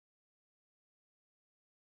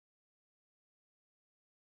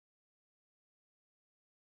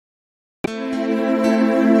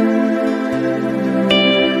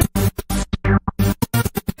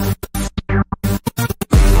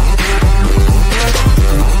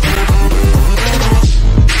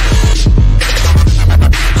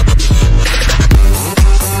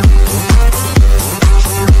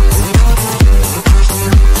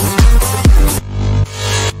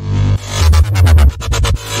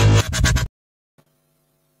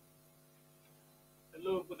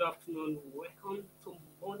afternoon. Welcome to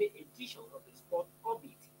Monday edition of the Sport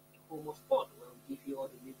Orbit, the home of sport, where we give you all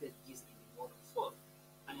the latest gist in the world of sport.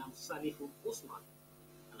 I am Salifu Usman,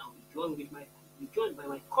 and I'll be joined by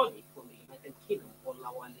my colleague from the United Kingdom,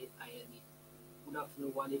 Olawale Ayeni. Good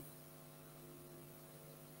afternoon, Wale.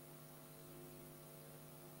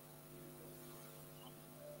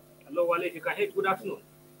 Hello, Wale. If you can hear, good afternoon.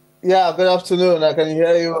 Yeah, good afternoon. I can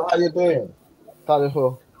hear you. How you doing?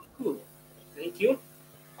 Colorful. Good. Thank you.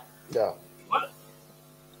 Yeah. Well,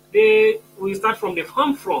 we start from the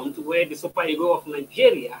home front, where the Super Eagles of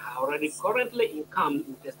Nigeria are already currently in camp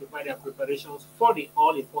to testify their preparations for the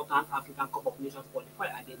all-important African Cup of Nations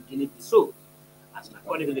qualifier against Guinea-Bissau. As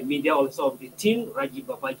according to the media also of the team, Raji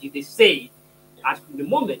Babaji, they say at the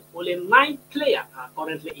moment only 9 players are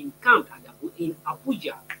currently in camp in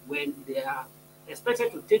Abuja when they are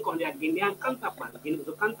expected to take on their Guinean counterpart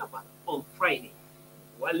on Friday.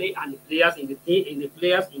 Wale and the players in the team, in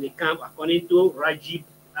the camp, according to Raji,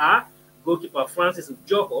 are goalkeeper Francis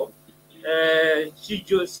Uzoho,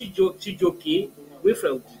 Chijioke,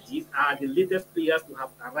 Wilfred Ndidi are the latest players to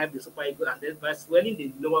have arrived in Super Eagles, and then by swelling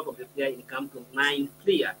the number of the players in the camp to 9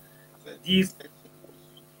 players. These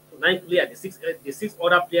 9 players, the six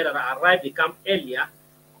other players that arrived in the camp earlier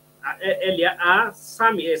are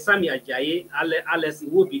Semi Ajayi,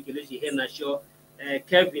 Iwobi, Kelechi Iheanacho,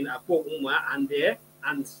 Kelvin Akpoguma,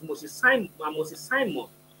 and Moses Simon.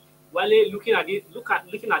 While looking at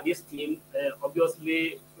this team,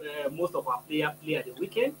 obviously most of our players play at the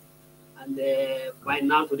weekend, and by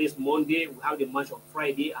now today's Monday, we have the match on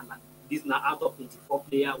Friday, and this now out of 24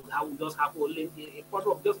 players, we just have only a quarter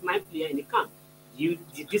of just 9 players in the camp.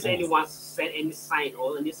 Did this anyone send any sign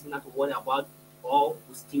or any signal to worry about, or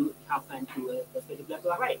we still have time to expect the players to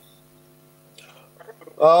arrive?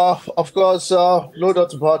 Of course, no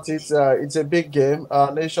doubt about it. It's a big game,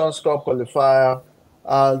 Nations Cup qualifier,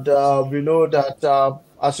 and we know that,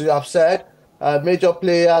 as you have said, major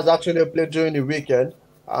players actually play during the weekend,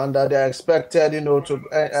 and they're expected,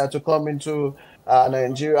 to come into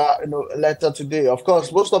Nigeria, later today. Of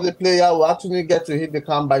course, most of the players will actually get to hit the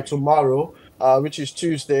camp by tomorrow, which is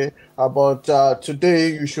Tuesday. But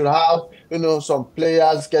today, you should have, some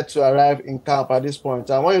players get to arrive in camp at this point.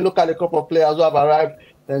 And when you look at a couple of players who have arrived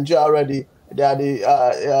Nigeria already, they are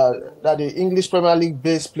the English Premier League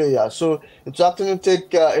based players. So it will actually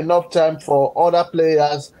take enough time for other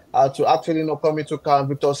players to actually, come into camp.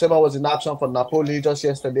 Victor Sema was in action for Napoli just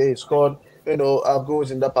yesterday. He scored,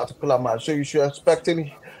 goals in that particular match. So you should expect him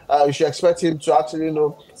to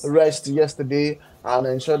actually, rest yesterday and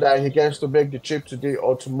ensure that he gets to make the trip today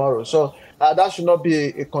or tomorrow. So that should not be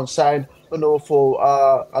a concern, for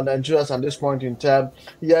Nigerians at this point in time.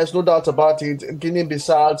 Yes, no doubt about it.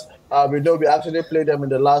 Guinea-Bissau, we know we actually played them in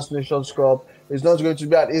the last Nations Cup. It's not going to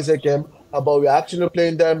be an easy game, but we're actually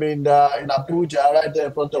playing them in Abuja, right there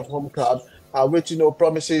in front of home crowd, which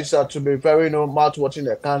promises to be very mouth-watering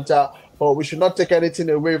encounter. But we should not take anything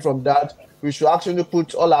away from that. We should actually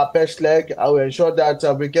put all our best leg and we ensure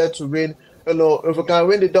that we get to win. If we can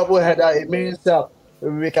win the double header, it means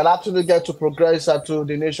we can actually get to progress to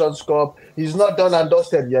the Nations Cup. He's not done and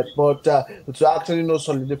dusted yet, but to actually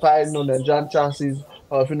solidify Nigerian chances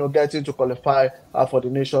of getting to qualify for the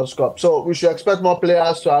Nations Cup. So we should expect more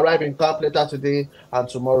players to arrive in camp later today and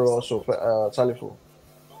tomorrow also. Salifu.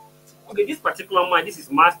 Okay, this particular match, this is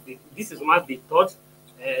match the third.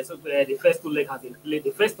 The first 2 legs have been played.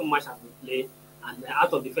 The first 2 matches have been played, and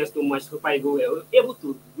out of the first 2 matches, Super Eagles were able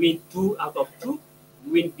to win 2 out of 2.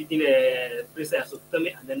 Beating Princess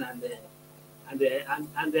Sotome and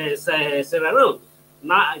Sarah Round.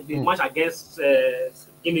 Now the match against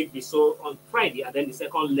Guinea-Bissau on Friday, and then the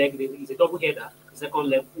second leg is a double header. The second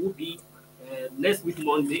leg will be next week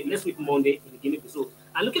Monday in Guinea-Bissau.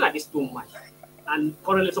 And looking at these 2 matches, and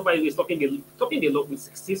currently Super Eagles is topping the log with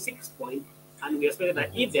 66 points, and we expect that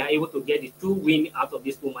if they are able to get the 2 wins out of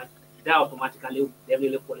these 2 matches, they automatically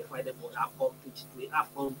definitely qualify them for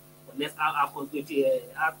AFCON next AFCON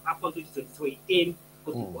 2023 in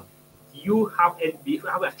Cote d'Ivoire. You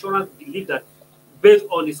have assurance belief that based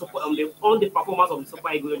on the performance of the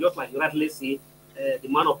Super Eagles, just like you rightly say, the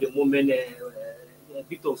man of the moment,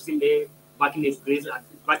 Victor Osimhen, backing the brace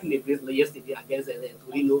yesterday against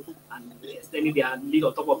Torino and extending their lead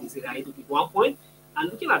on top of the Serie A to 1 point. And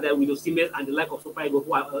looking at that with Osimhen and the like of Super Eagles,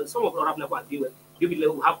 who are some of the other players who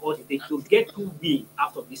will have all it takes to get 2 wins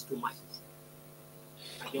after these 2 matches.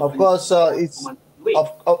 Of course,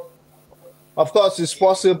 of course, it's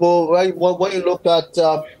possible. When you look at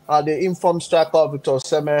the informed striker Victor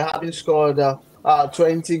Osimhen, having scored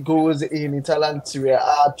 20 goals in Italian Serie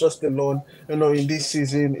A just alone, in this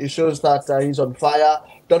season. It shows that he's on fire.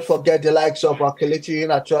 Don't forget the likes of Kelechi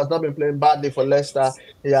Iheanacho has not been playing badly for Leicester.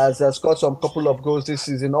 He has scored some couple of goals this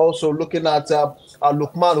season. Also, looking at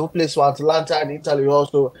Lukman, who plays for Atalanta in Italy,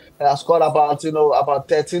 also scored about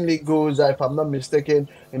 13 league goals, if I'm not mistaken,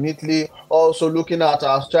 in Italy. Also, looking at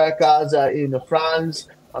our strikers in France,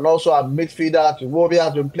 and also our midfielder, Iwobi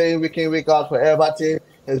has been playing week in, week out for Everton.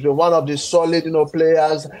 He's been one of the solid,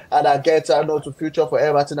 players that get to future for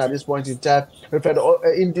Everton at this point in time. Wilfred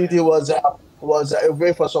Ndidi was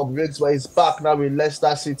away for some weeks, but he's back now with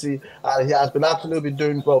Leicester City, and he has been absolutely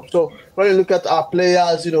doing well. So when you look at our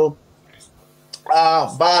players,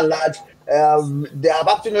 by and large, they have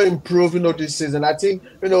actually improved, this season. I think,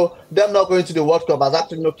 them not going to the World Cup has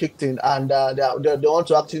actually kicked in, and they want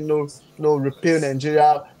to actually repel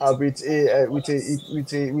Nigeria with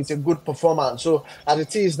a good performance. So as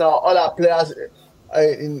it is now, all our players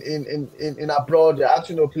in abroad, they're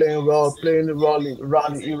actually playing well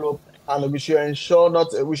around Europe. And we should ensure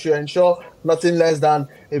nothing less than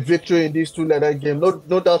a victory in these two-legged game.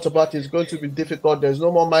 No doubt about it. It's going to be difficult. There's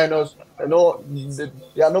no more minors. There are no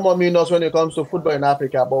more minors when it comes to football in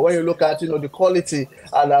Africa. But when you look at the quality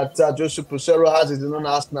that Joseph Pusero has in his own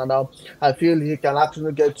Arsenal now, I feel he can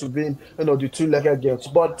actually get to win the two-legged games.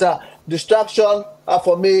 But distraction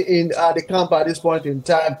for me in the camp at this point in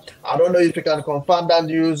time. I don't know if you can confirm that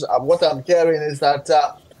news. What I'm hearing is that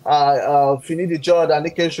Finidi George and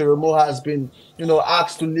Ike Shiremu has been,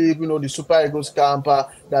 asked to leave, the Super Eagles camp,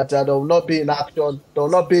 that they will not be in action. They will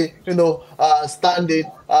not be,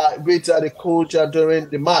 standing with the coach during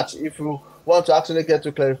the match. If you want to actually get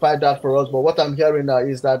to clarify that for us. But what I'm hearing now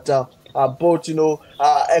is that both,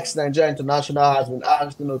 ex-Nigeria international has been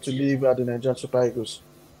asked, to leave the Nigerian Super Eagles.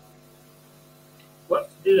 Well,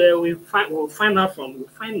 we'll find out and we'll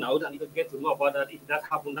get to know about that. If that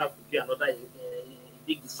happened, that would be another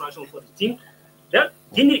big distraction for the team. That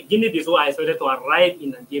Guinea-Bissau are expected to arrive in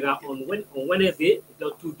Nigeria on Wednesday,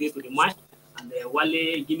 2 days to the match. And while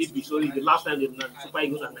Guinea-Bissau is the last time the Super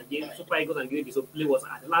Eagles and Guinea-Bissau play was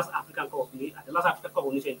at the last African Cup of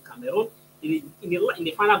Nations in Cameroon. In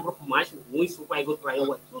the final group match, we Super Eagles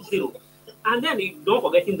trial 2-0. And then don't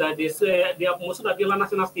forgetting that most of the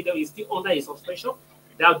National Stadium is still under a suspension.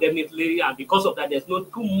 That definitely, and because of that, there's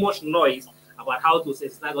not too much noise about how to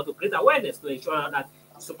sensitize or to create awareness to ensure that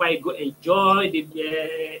Super Eagles enjoy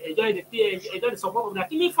the support of their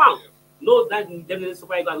team fan. Know that definitely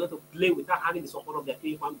Super Eagles are going to play without having the support of their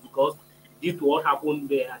team fan, because due to what happened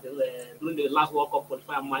during the last World Cup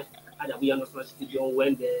qualifier match at the Abuja National Stadium,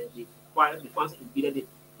 when the fans invaded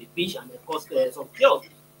the pitch and it caused some chaos.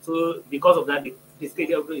 So because of that, the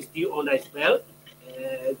stadium is still under a spell.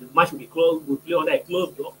 The match will be closed. Will play under a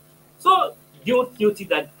closed door. So do you think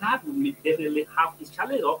that will definitely have its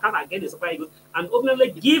challenge or can again the Super Eagles and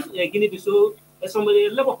ultimately give Guinea-Bissau some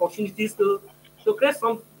level of opportunities to create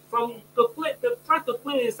to try to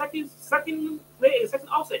play a certain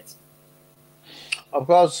outset. Of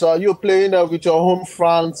course, you playing with your home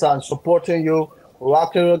France and supporting you will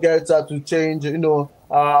actually get to change,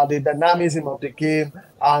 the dynamism of the game.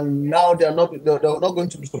 And now they're not going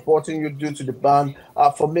to be supporting you due to the ban.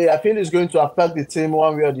 For me, I feel it's going to affect the team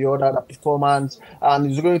one way or the other, the performance, and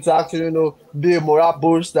it's going to actually, be a morale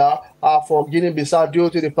booster for Guinea-Bissau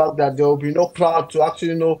due to the fact that there will be no crowd to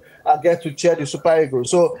actually, get to cheer the Super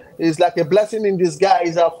Eagles. So it's like a blessing in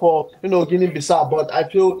disguise for Guinea-Bissau. But I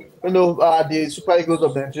feel the Super Eagles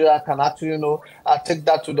of Nigeria can actually take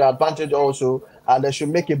that to their advantage also. And they should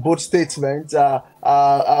make a bold statement to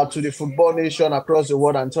the football nation across the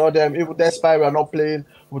world and tell them, even despite we are not playing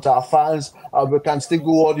with our fans, we can still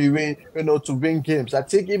go all the way, to win games. I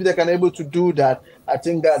think if they can able to do that, I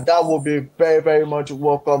think that will be very, very much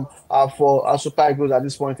welcome for our Super Eagles at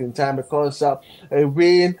this point in time, because a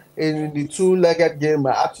win in the two-legged game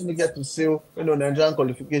actually get to seal, Nigerian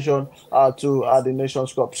qualification to the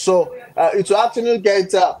Nations Cup. So it will actually get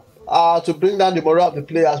to bring down the morale of the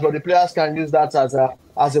players, but the players can use that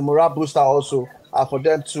as a morale booster also for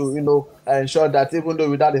them to ensure that even though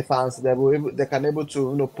without the fans, they can able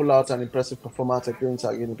to pull out an impressive performance against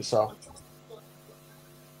Guinea-Bissau.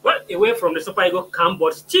 Well, away from the Super Eagles camp,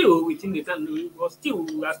 but still within the time, we are still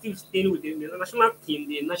staying with the national team,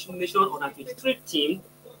 the national nation under 23 team,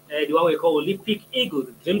 the one we call Olympic Eagles,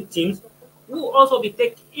 the dream teams, who will also be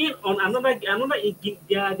taking on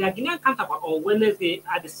their Guinean counterpart on Wednesday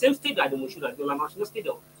at the same stadium at the Moshood National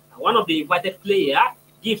Stadium. And one of the invited players,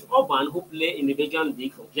 Gibbs Urban, who play in the Belgian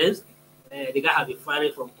league for Gens. The guy has been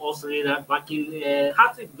firing from Austria, backing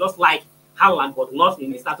hat-trick, just like Haaland, but not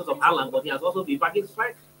in the status of Haaland, but he has also been backing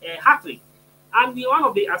hat-trick. And one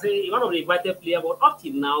of the invited players, but up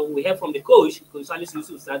till now, we heard from the coach, Coach Salisu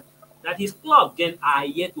Yusuf, that his club then are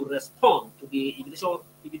yet to respond to the invitation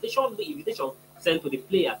sent to the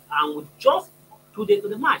players, and with just 2 days to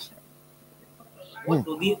the match. What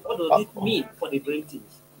does it mean for the dream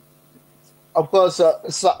teams? Of course,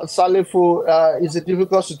 Salifu, is a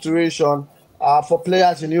difficult situation for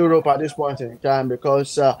players in Europe at this point in time,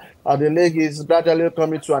 because the league is gradually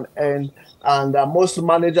coming to an end, and most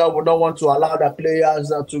managers would not want to allow the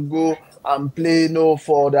players to go and play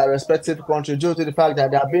for their respective country, due to the fact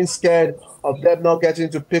that they are being scared of them not getting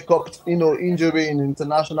to pick up injury in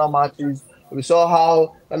international matches. We saw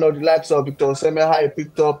how the likes of Victor Semi Ajayi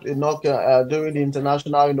picked up a knock during the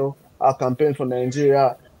international campaign for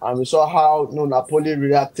Nigeria. And we saw how Napoli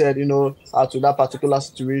reacted, to that particular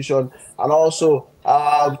situation. And also,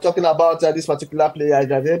 talking about this particular player, he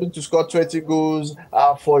was able to score 20 goals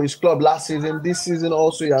for his club last season. This season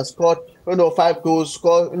also, he has scored 5 goals,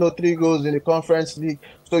 scored 3 goals in the Conference League.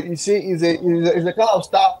 So you see, he's a kind of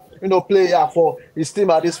star player for his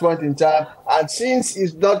team at this point in time. And since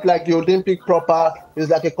it's not like the Olympic proper,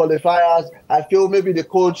 it's like a qualifiers, I feel maybe the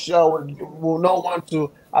coach will not want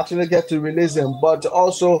to actually get to release him. But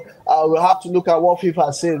also, we'll have to look at what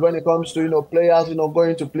FIFA says when it comes to players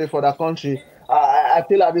going to play for their country. I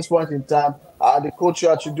feel at this point in time, the coach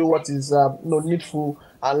should do what is needful,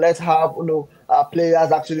 and let's have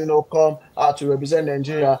players actually come to represent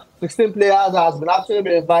Nigeria. 16 players has been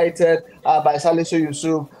actually invited by Salisu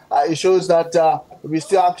Yusuf. It shows that we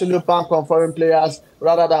still actually bank on foreign players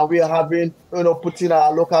rather than we are having putting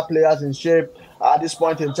our local players in shape at this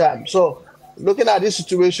point in time. So, looking at this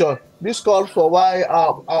situation, this calls for why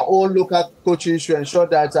our own local coaches should ensure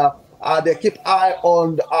that they keep eye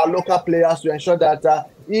on our local players, to ensure that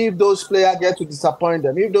if those players get to disappoint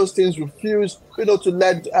them, if those teams refuse, to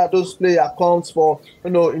let those players come for,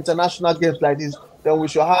 international games like this, then we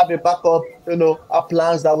should have a backup, our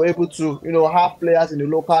plans that we're able to, have players in the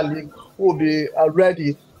local league who will be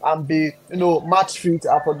ready and be, match fit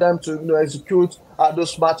for them to, execute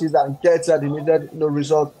those matches and get the needed,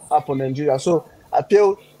 result for Nigeria. So I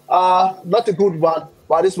feel not a good one,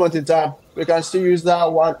 but at this point in time, we can still use that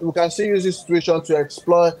one. We can still use this situation to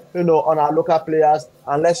explore, on our local players,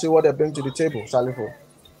 and let's see what they bring to the table. Salifu.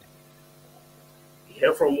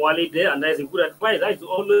 Hear from Wale there, and that's a good advice. That is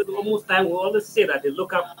almost time we always say that the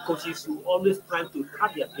local coaches should always try to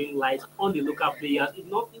have their green lights on the local players. It's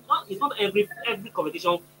not every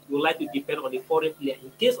competition you would like to depend on the foreign player. In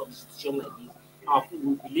case of a situation like this,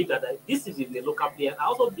 we believe that this is the local players are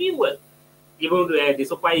also doing well. Even the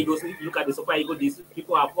Super Eagles, look at the Super Eagles, these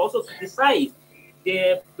people have also criticized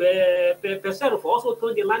the Pesero for also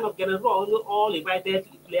throwing the line of general. All invited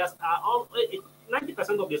players are all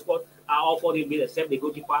 90% of the squad are all foreign players, except the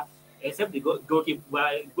goalkeeper,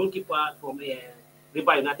 goalkeeper from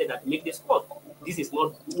River United that make the squad. This is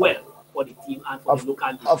not well for the team and for the local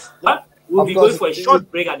team. Well, we'll be going for a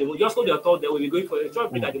short break at the moment. Just hold your thought there. We'll be going for a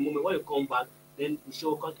short break at the moment. When you come back, then the show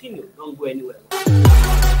will continue. Don't go anywhere.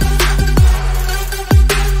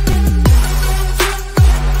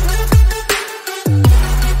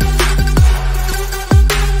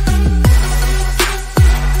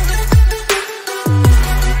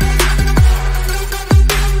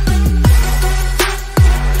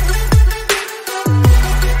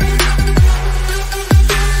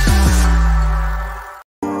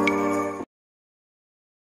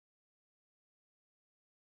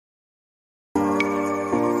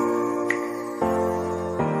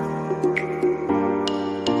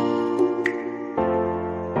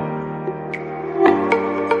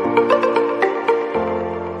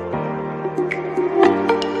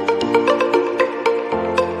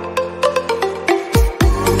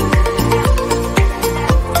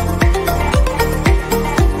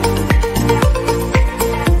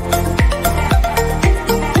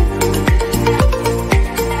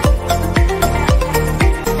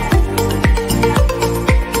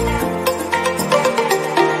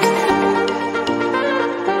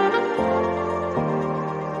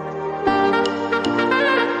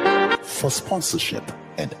 For sponsorship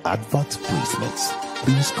and advert placements,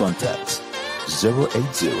 please contact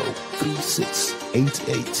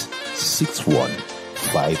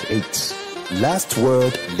 080-3688-6158. Last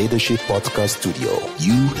Word Leadership Podcast Studio.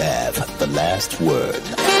 You have the last word.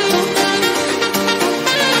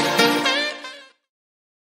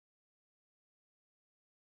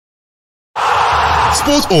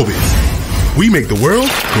 Sports Orbit. We make the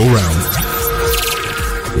world go round.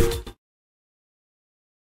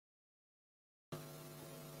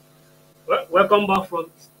 Welcome back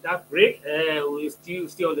from that break. We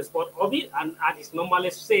still on the spot of it, and as is normally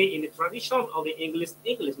say in the tradition of the English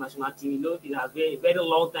national team, you know, it has been a very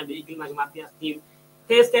long time the English national team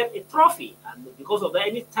tasted a trophy, and because of that,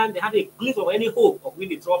 any time they have a glimpse of any hope of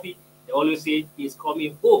winning the trophy, they always say he's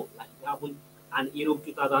coming home, like it happened in Europe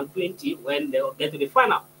 2020 when they get to the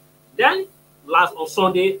final. Then last on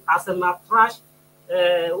Sunday, Arsenal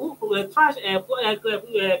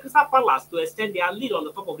Crystal Palace to extend their lead on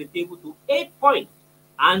the top of the table to 8 points.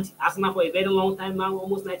 And Arsenal for a very long time now,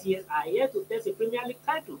 almost 90 years, are here to test a Premier League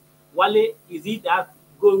title. Wale, is it that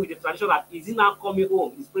going with the tradition that is he now coming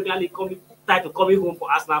home? Is Premier League title coming home for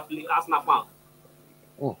Arsenal fans?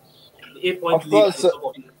 8 points lead on the top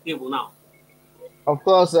of the table now. Of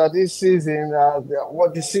course, this season,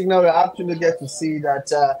 what the signal we actually get to see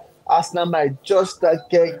that Arsenal might just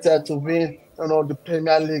get to win, the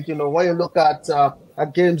Premier League. When you look at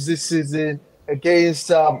games this season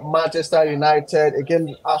against Manchester United,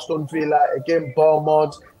 against Aston Villa, against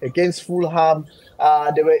Bournemouth, against Fulham,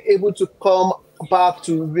 they were able to come back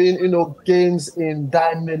to win, games in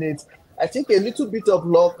 9 minutes. I think a little bit of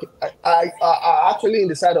luck are actually in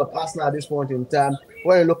the side of Arsenal at this point in time.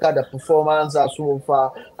 When you look at the performance so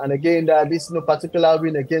far, and again, this particular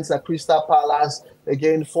win against Crystal Palace,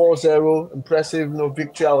 again 4-0, impressive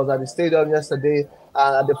victory. I was at the stadium yesterday,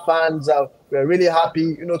 and the fans were really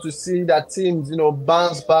happy, to see that teams,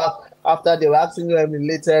 bounce back after they were actually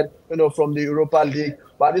eliminated, from the Europa League.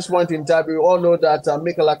 But at this point in time, we all know that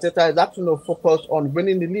Mikel Arteta is actually focused on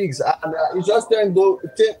winning the leagues, and it's just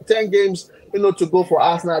 10 games, to go for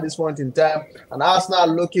Arsenal at this point in time. And Arsenal are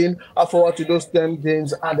looking forward to those 10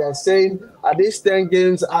 games, and they're saying these 10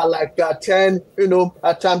 games are like 10,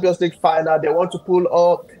 a Champions League final. They want to pull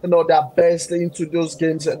all, their best into those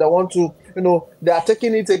games. They want to, they are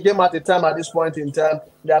taking it a game at a time at this point in time.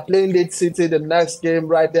 They are playing Leeds City the next game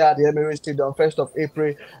right there at the Emirates Stadium, 1st of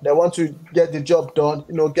April. They want to get the job done,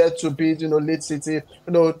 get to beat, Leeds City,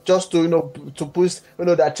 just to, to boost,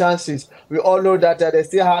 their chances. We all know that they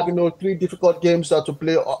still have, 3 difficult games to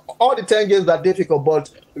play. All the 10 games are difficult,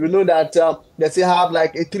 but we know that they still have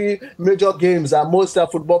like 3 major games, and most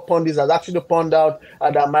football pundits have actually pointed out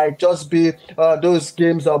that might just be those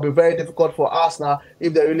games that will be very difficult for Arsenal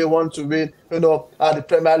if they really want to win, the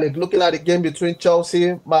Premier League. Looking at the game between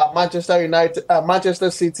Chelsea, Manchester United,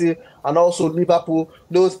 Manchester City, and also Liverpool,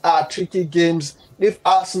 those are tricky games. If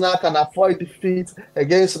Arsenal can avoid defeat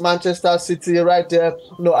against Manchester City right there,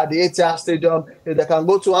 at the Etihad Stadium, if they can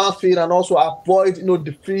go to Anfield and also avoid,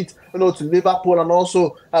 defeat, to Liverpool, and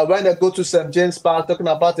also when they go to St. James Park, talking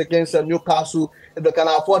about against Newcastle, if they can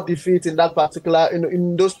afford defeat in that particular,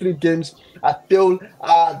 in those 3 games, I feel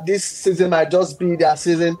this season might just be their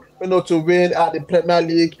season, to win the Premier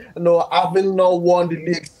League, having not won the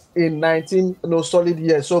league in 19 solid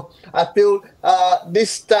years. So I feel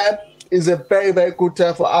this time is a very, very good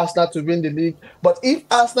time for Arsenal to win the league. But if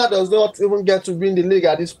Arsenal does not even get to win the league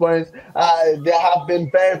at this point, they have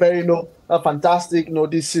been very, very fantastic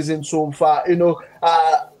this season so far.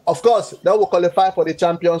 Of course, they will qualify for the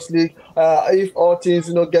Champions League if all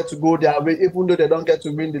teams get to go their way, even though they don't get to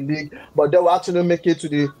win the league. But they will actually make it to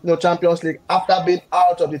the Champions League after being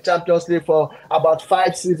out of the Champions League for about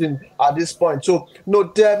 5 seasons at this point. So,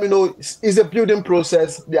 it's a building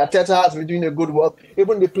process. The Arteta has been doing a good work.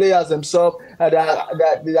 Even the players themselves, they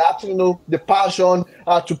actually the passion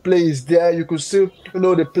to play is there. You could see,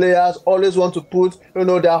 the players always want to put, their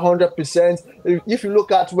 100%. If you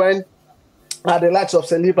look at when the likes of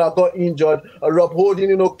Saliba got injured, Rob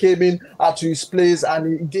Holding, came in to his place,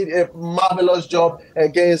 and he did a marvelous job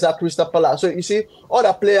against Crystal Palace. So you see, all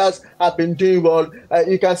the players have been doing well.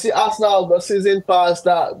 You can see Arsenal the season past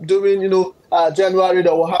during January they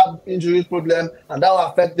will have injury problem, and that will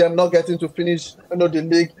affect them not getting to finish the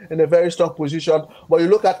league in a very strong position. But you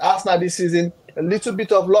look at Arsenal this season, a little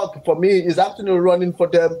bit of luck for me is actually running for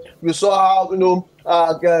them. We saw how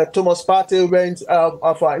Thomas Partey went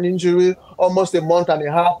for an injury almost a month and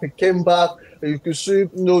a half. He came back. You could see,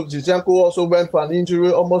 Zinchenko also went for an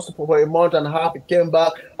injury almost for a month and a half. He came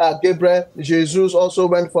back. Gabriel Jesus also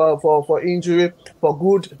went for injury for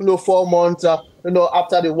good, 4 months.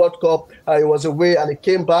 After the World Cup, he was away and he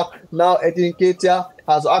came back. Now Edin Ketia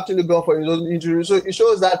has actually gone for his own injury. So it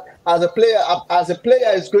shows that as a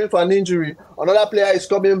player is going for an injury, another player is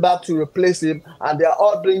coming back to replace him, and they are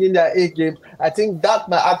all bringing their A game. I think that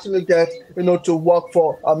might actually get to work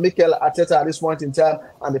for Mikel Arteta at this point in time,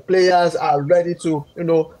 and the players are ready to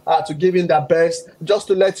to give in their best. Just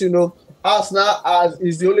to let you know, Arsenal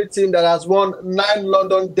is the only team that has won 9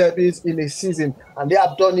 London derbies in a season, and they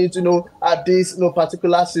have done it at this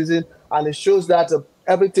particular season, and it shows that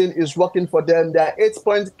everything is working for them. They are 8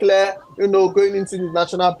 points clear, going into the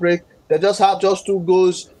national break. They just have 2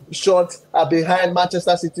 goals short behind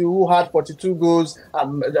Manchester City, who had 42 goals,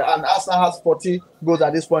 and Arsenal has 40 goals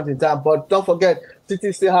at this point in time. But don't forget,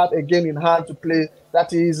 City still have a game in hand to play.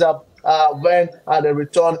 That is when they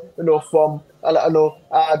return, from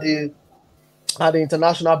the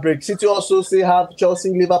international break. City also still have Chelsea,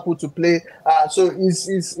 Liverpool to play. So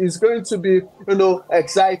it's going to be,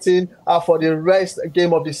 exciting for the rest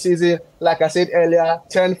game of the season. Like I said earlier,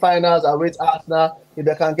 10 finals await Arsenal. If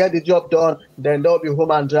they can get the job done, then they'll be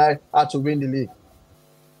home and dry to win the league.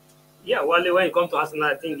 Yeah, well, when it comes to Arsenal,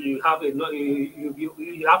 I think you have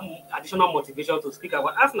you have additional motivation to speak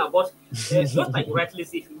about Arsenal. But just like you rightly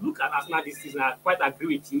say, if you look at Arsenal this season, I quite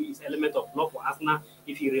agree with you. It's an element of luck for Arsenal.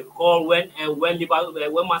 If you recall, when Liverpool,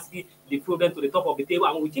 when Man City defeated them to the top of the table,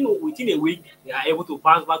 and within a week they are able to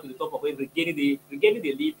bounce back to the top of it, regaining the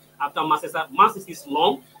lead after Man City's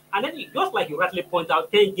long. And then, just like you rightly point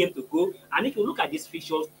out, 10 games to go. And if you look at these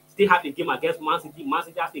fixtures, still have a game against Man City. Man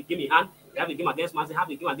City has a game in hand. They have a game against Man City, have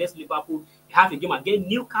a game against Liverpool, they have a game against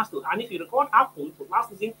Newcastle. And if you recall what happened last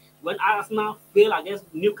season when Arsenal failed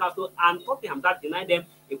against Newcastle and Tottenham, that denied them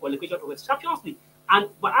a qualification for the Champions League.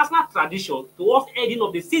 But Arsenal tradition towards the ending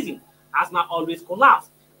of the season, Arsenal always collapse.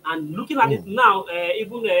 And looking at it now,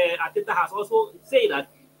 even Arteta has also said that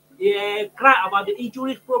cry about the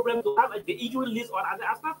injury problem to have the injury list on the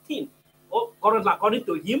Arsenal team. Currently, according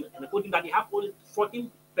to him, and according that they have only 14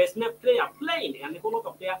 personnel players playing, and a whole lot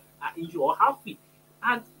of players are injured or half fit.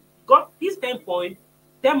 And got this 10 points,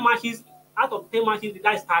 10 matches, out of 10 matches, the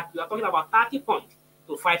guys start, you are talking about 30 points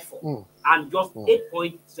to fight for. And just 8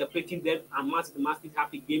 points separating them, and Man City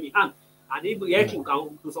have a game in hand. And if we actually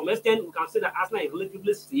can, to some extent, we can say that Arsenal is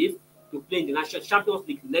relatively safe to play in the National Champions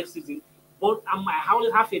League next season. But I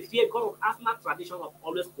always have a fear because of Arsenal tradition of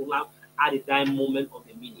always collapse at the dying moment of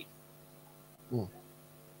the minute.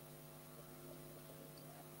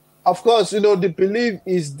 Of course, the belief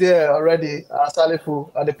is there already,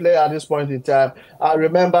 Salifu, the player at this point in time. I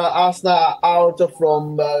remember Arsenal are out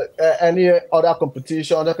from any other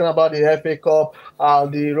competition, talking about the FA Cup,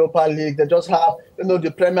 the Europa League. They just have,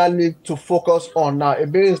 the Premier League to focus on now. It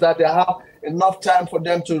means that they have enough time for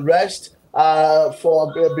them to rest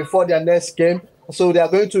before their next game. So they are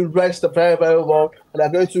going to rest very, very well. And they're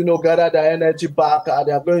going to, gather their energy back.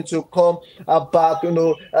 They are going to come back,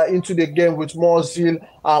 into the game with more zeal,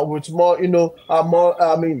 with more,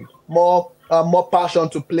 more passion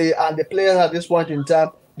to play. And the players at this point in time,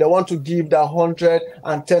 they want to give their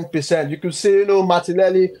 110%. You could see,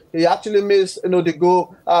 Martinelli, he actually missed, the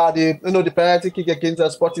goal, the penalty kick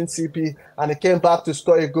against Sporting CP, and he came back to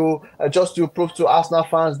score a goal just to prove to Arsenal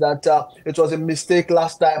fans that it was a mistake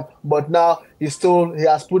last time. But now he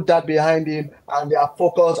has put that behind him, and they are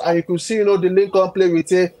focused. And you could see, the link-on play with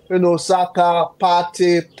Saka,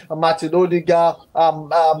 Partey, Martin Odegaard,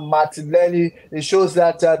 Martinelli. It shows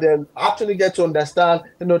that they actually get to understand,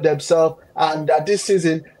 themselves. And this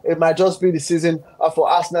season, it might just be the season for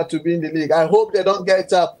Arsenal to be in the league. I hope they don't get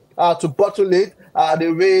to bottle it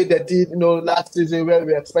the way they did, last season, where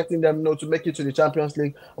we were expecting them, to make it to the Champions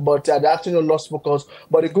League, but they actually lost focus.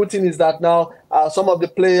 But the good thing is that now some of the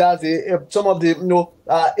players, some of the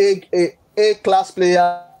A-class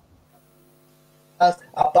players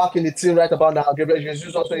are back in the team right about now. Gabriel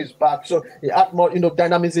Jesus also is back, so he add more,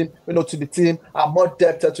 dynamism, to the team, and more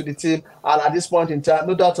depth to the team. And at this point in time,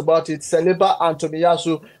 no doubt about it, Saliba and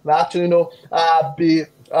Tomiyasu will actually,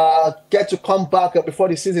 get to come back before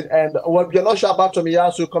the season end. Well, we're not sure about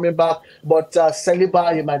Tomiyasu coming back, but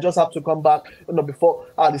Saliba, he might just have to come back, before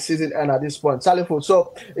the season end at this point. Salifu,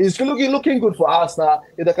 so it's looking good for Arsenal.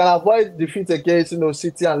 If they can avoid defeat against,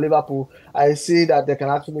 City and Liverpool, I see that they can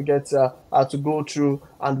actually get to go through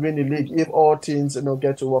and win the league if all teams,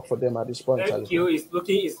 get to work for them at this point. Thank you. It's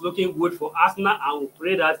looking good for Arsenal, and we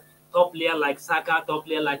pray that top player like Saka, top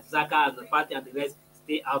player like Zaka, and the party and the rest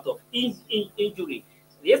stay out of injury.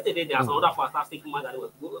 Yesterday, there are some other fantastic matches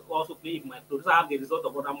that will also play. If my producer have the result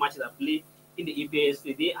of other matches that play in the EPS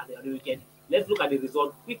today and the other weekend. Let's look at the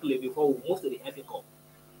result quickly before we move to the FA Cup.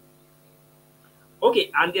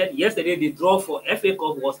 Okay, and then yesterday the draw for FA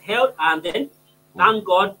Cup was held, and then thank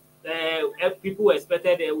God, people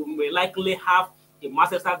expected we may likely have a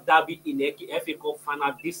Manchester derby in the FA Cup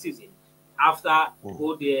final this season after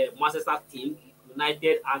both the Manchester team,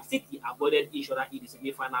 United and City, avoided each other in the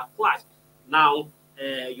semi-final clash. Now,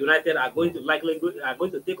 United are going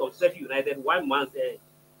to take on Sheffield United. One month,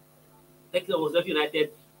 taking on Sheffield United,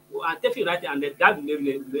 and the derby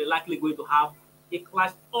may likely going to have a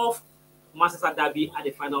clash of Manchester derby at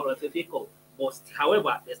the final of the FA Cup. But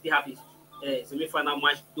however, they still have a semi-final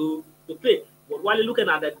match to play. But while looking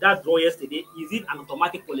at that draw yesterday, is it an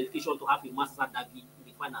automatic qualification to have a Manchester derby in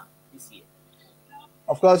the final this year?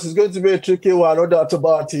 Of course, it's going to be a tricky one, no doubt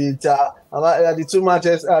about it. The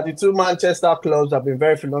two Manchester clubs have been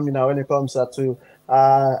very phenomenal when it comes to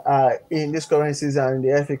in this current season in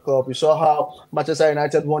the FA Cup. We saw how Manchester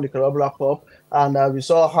United won the Carabao Cup, and we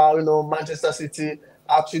saw how Manchester City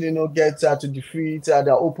actually get to defeat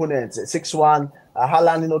their opponents 6-1.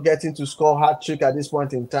 Haaland getting to score hat-trick at this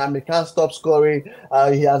point in time. He can't stop scoring.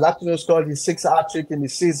 He has actually scored his 6th hat-trick in the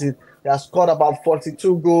season. He has scored about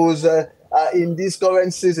 42 goals in this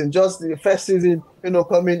current season, just the first season,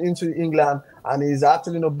 coming into England, and he's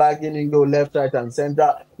actually bagging in goal left, right, and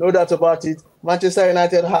centre. No doubt about it. Manchester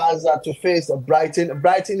United has to face Brighton.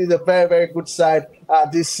 Brighton is a very, very good side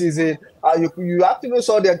this season. You actually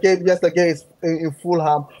saw their game yesterday in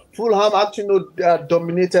Fulham. Fulham actually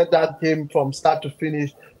dominated that game from start to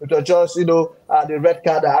finish. It was just the red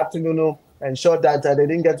card that actually ensured that they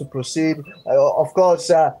didn't get to proceed. Of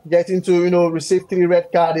course, getting to receive 3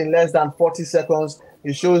 red cards in less than 40 seconds.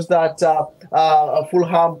 It shows that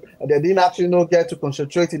Fulham, they didn't actually get to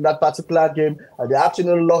concentrate in that particular game. They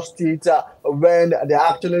actually lost it when they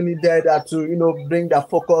actually needed to bring their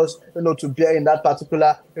focus to bear in that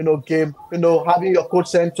particular game. Having your coach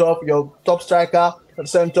sent off, your top striker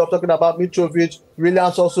sent off, talking about Mitrovic,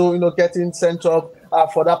 Williams also getting sent off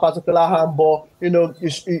for that particular handball.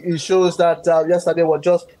 It shows that yesterday was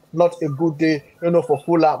just not a good day for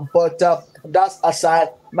Fulham. But that's aside,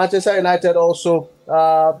 Manchester United also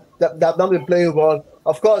they've not been playing well.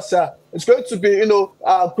 Of course, it's going to be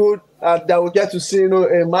good that we get to see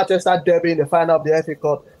a Manchester derby in the final of the FA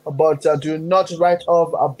Cup. But do not write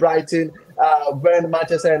off Brighton when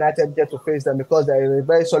Manchester United get to face them, because they are a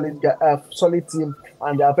very solid team,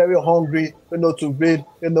 and they are very hungry to win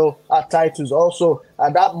titles. Also,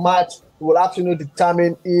 that match will actually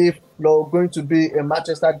determine if going to be a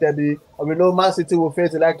Manchester derby. We know Man City will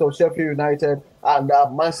face the likes of Sheffield United, and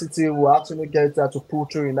Man City will actually get to pull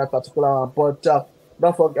through in that particular one. But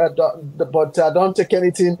don't forget, don't take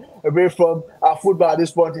anything away from football at this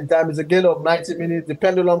point in time. It's a game of 90 minutes. The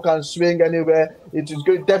pendulum can swing anywhere. It is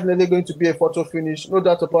definitely going to be a photo finish, no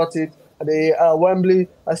doubt about it. The Wembley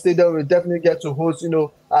Stadium will definitely get to host, the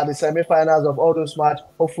semi-finals of all those matches.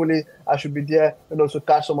 Hopefully, I should be there, to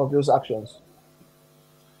catch some of those actions.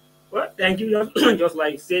 Well, thank you. Just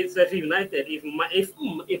like Sheffield United, if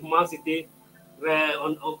Man City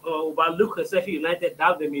overlook Sheffield United,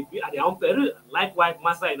 that they may be at their own peril. Likewise,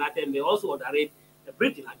 Manchester United may also underrate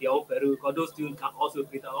Britain at their own peril, because those teams can also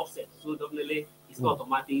create an offset. So definitely, it's not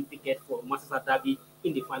automatic ticket for Manchester derby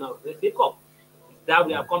in the final of the FA Cup. That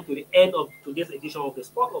we have come to the end of today's edition of the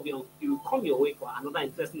Sport Hub. You will come your way for another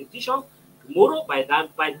interesting edition tomorrow. By then,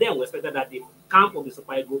 we expect that the camp of the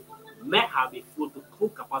Super Eagles may have a full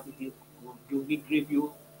capacity to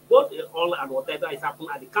review both all and whatever is happening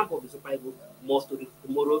at the camp of the Super Eagles more story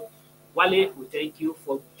tomorrow. Wale, we thank you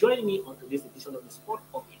for joining me on today's edition of the Sport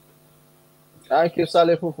Hub. Thank you,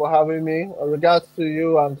 Salifu, for having me. Regards to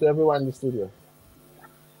you and to everyone in the studio.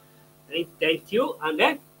 Thank you. And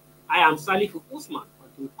then I am Salifu Usman,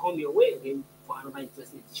 and will come your way again for another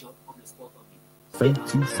interesting edition of the Sport Hub.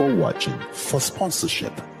 Thank you for watching. For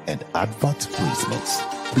sponsorship and advert placements,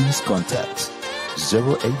 please contact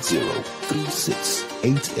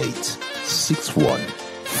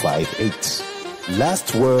 080-3688-6158.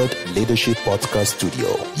 Last Word Leadership Podcast Studio.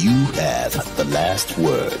 You have the last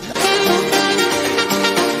word.